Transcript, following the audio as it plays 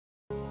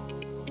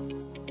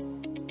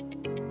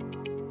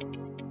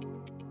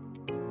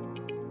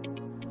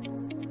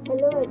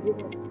Hello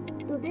everyone.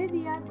 Today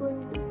we are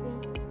going to see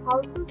how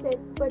to set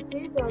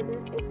purchase order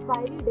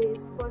expiry days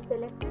for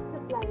selected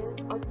supplier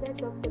or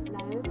set of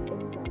suppliers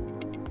in bulk.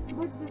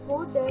 But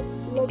before that,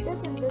 let us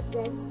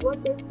understand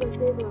what is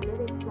purchase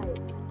order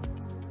expiry.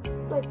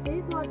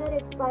 Purchase order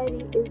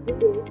expiry is the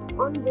date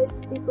on which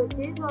the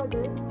purchase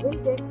order will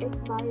get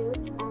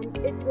expired and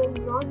it will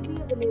not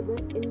be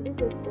available in the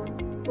system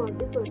for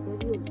the further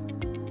use.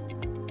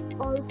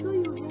 Also,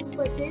 using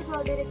purchase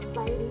order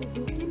expiry,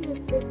 we can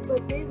restrict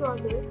purchase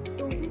order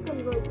to be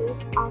converted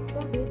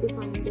after the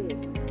defined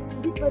date.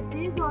 The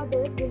purchase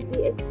order will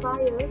be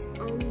expired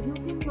and you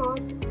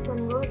cannot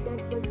convert that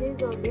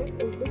purchase order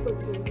into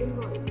purchase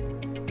invoice.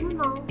 So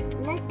now,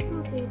 let's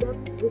proceed up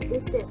with the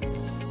steps.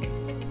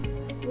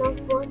 Now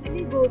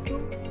firstly go to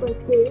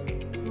Purchase,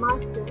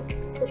 Master,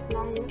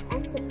 Supplier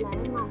and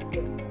Supplier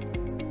Master.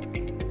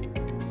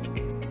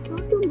 So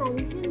to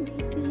mention the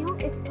PO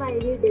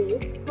expiry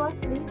days,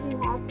 firstly we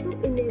have to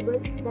enable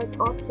that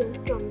option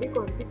from the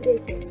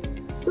configuration.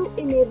 To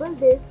enable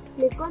this,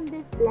 click on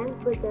this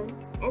blank button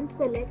and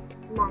select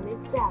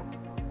Manage tab.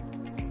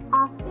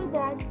 After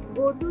that,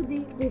 go to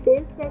the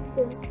Details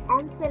section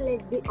and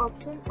select the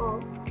option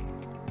of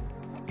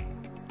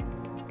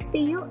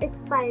PO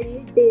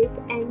expiry date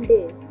and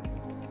days.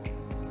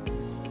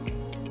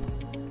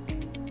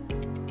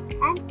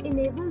 And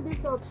enable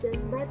this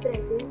option by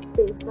pressing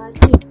spacebar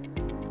key.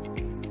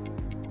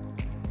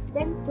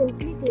 Then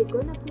simply click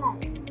on Apply.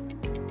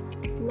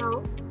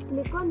 Now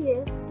click on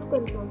Yes to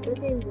confirm the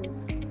changes.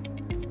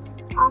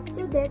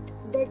 After that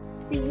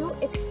PO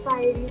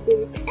expiry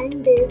date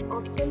and days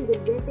option will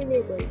get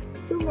enabled.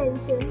 To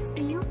mention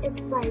PO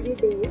expiry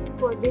days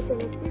for the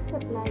selected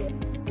supplier,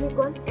 click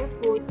on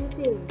F4 to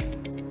change.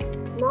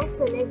 Now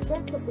select the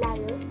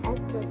supplier as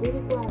per the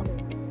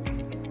requirement.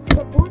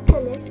 Suppose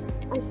select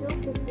Ashok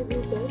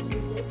Distributors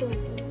Business.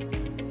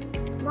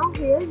 Now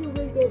here you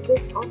will get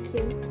this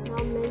option.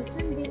 Now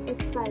mention the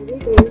expiry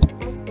date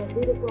as per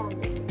the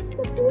requirement.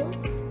 Suppose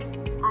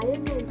I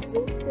am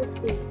mentioning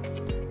 15.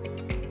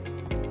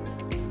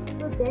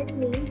 So that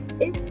means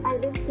if I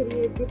will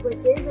create the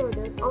purchase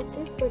order of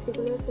this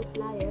particular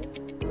supplier,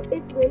 so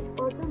it will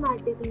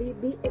automatically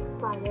be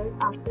expired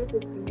after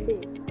 15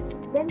 days.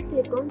 Then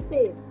click on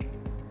Save.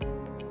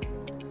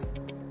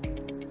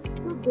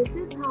 So this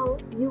is how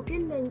you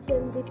can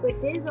mention the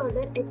purchase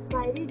order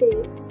expiry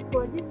days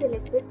for the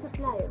selected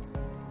supplier.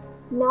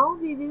 Now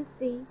we will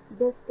see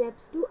the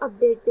steps to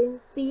updating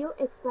PO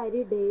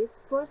expiry days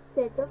for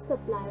set of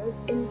suppliers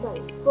in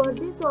bulk. For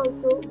this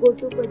also go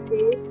to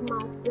Purchase,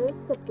 Master,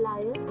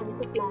 Supplier and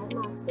Supplier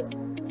Master.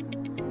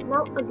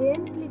 Now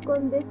again click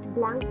on this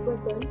blank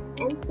button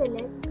and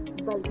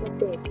select Bulk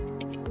Update.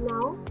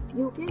 Now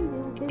you can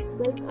view this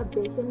bulk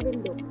updation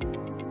window.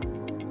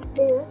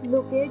 Here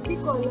locate the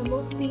column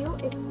of PO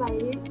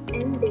expiry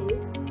and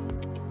days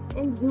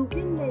and you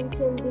can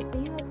mention the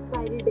PO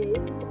expiry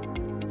days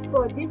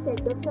for the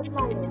set of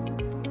suppliers.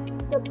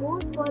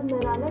 Suppose for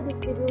Narala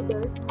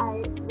Distributors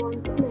I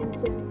want to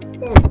mention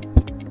 10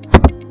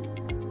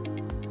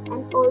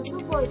 and also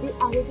for the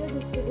Ahuja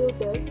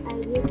Distributors I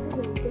need to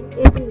mention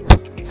 18.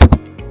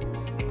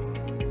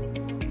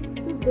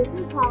 So this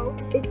is how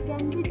it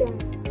can be done,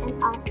 and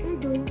after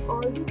doing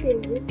all the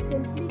changes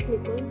simply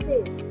click on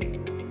Save.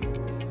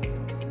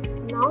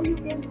 Now you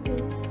can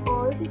see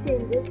all the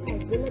changes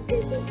have been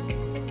updated.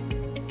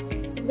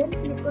 Then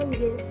click on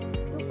Yes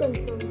to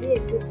confirm the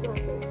exit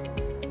process.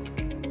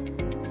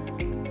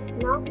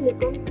 Now click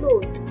on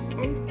Close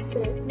and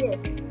press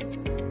Yes.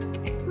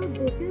 So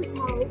this is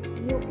how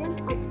you can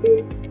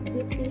update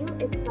the PO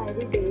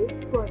expiry days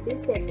for the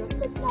set of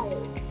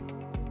suppliers.